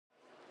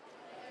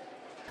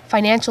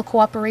Financial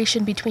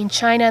cooperation between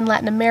China and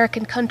Latin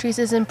American countries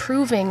is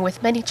improving,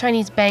 with many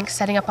Chinese banks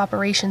setting up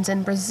operations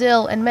in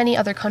Brazil and many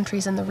other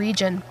countries in the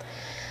region.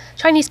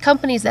 Chinese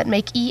companies that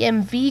make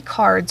EMV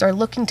cards are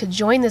looking to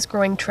join this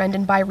growing trend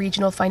in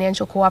bi-regional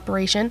financial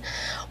cooperation.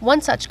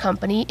 One such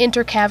company,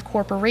 Intercav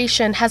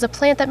Corporation, has a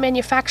plant that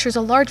manufactures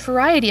a large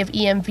variety of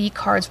EMV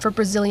cards for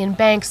Brazilian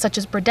banks such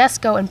as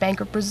Bradesco and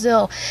Bank of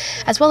Brazil,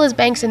 as well as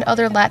banks in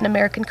other Latin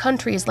American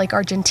countries like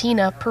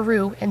Argentina,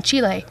 Peru, and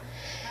Chile.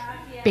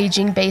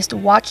 Beijing-based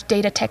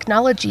Watchdata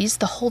Technologies,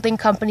 the holding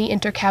company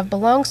Intercav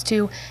belongs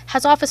to,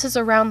 has offices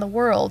around the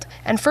world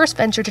and first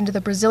ventured into the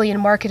Brazilian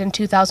market in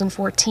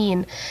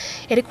 2014.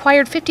 It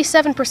acquired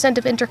 57%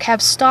 of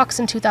Intercav's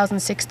stocks in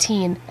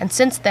 2016, and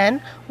since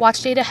then,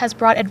 Watchdata has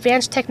brought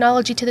advanced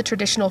technology to the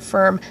traditional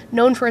firm,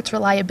 known for its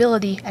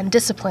reliability and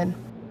discipline.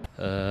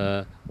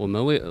 我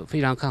们非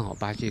常看好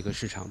巴西这个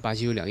市场。巴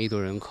西有2亿多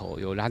人口，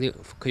有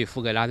可以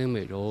覆盖拉丁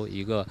美洲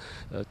一个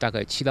大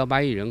概7到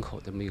8亿人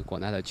口这么一个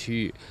广大的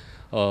区域。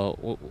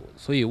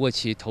所以沃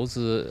奇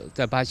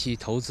在巴西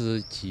投资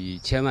几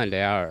千万雷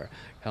亚尔，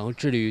然后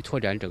致力于拓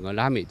展整个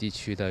拉美地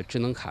区的智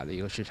能卡的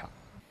一个市场。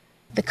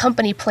The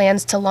company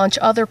plans to launch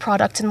other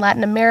products in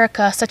Latin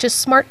America, such as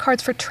smart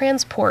cards for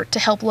transport, to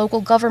help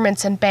local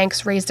governments and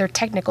banks raise their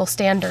technical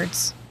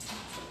standards.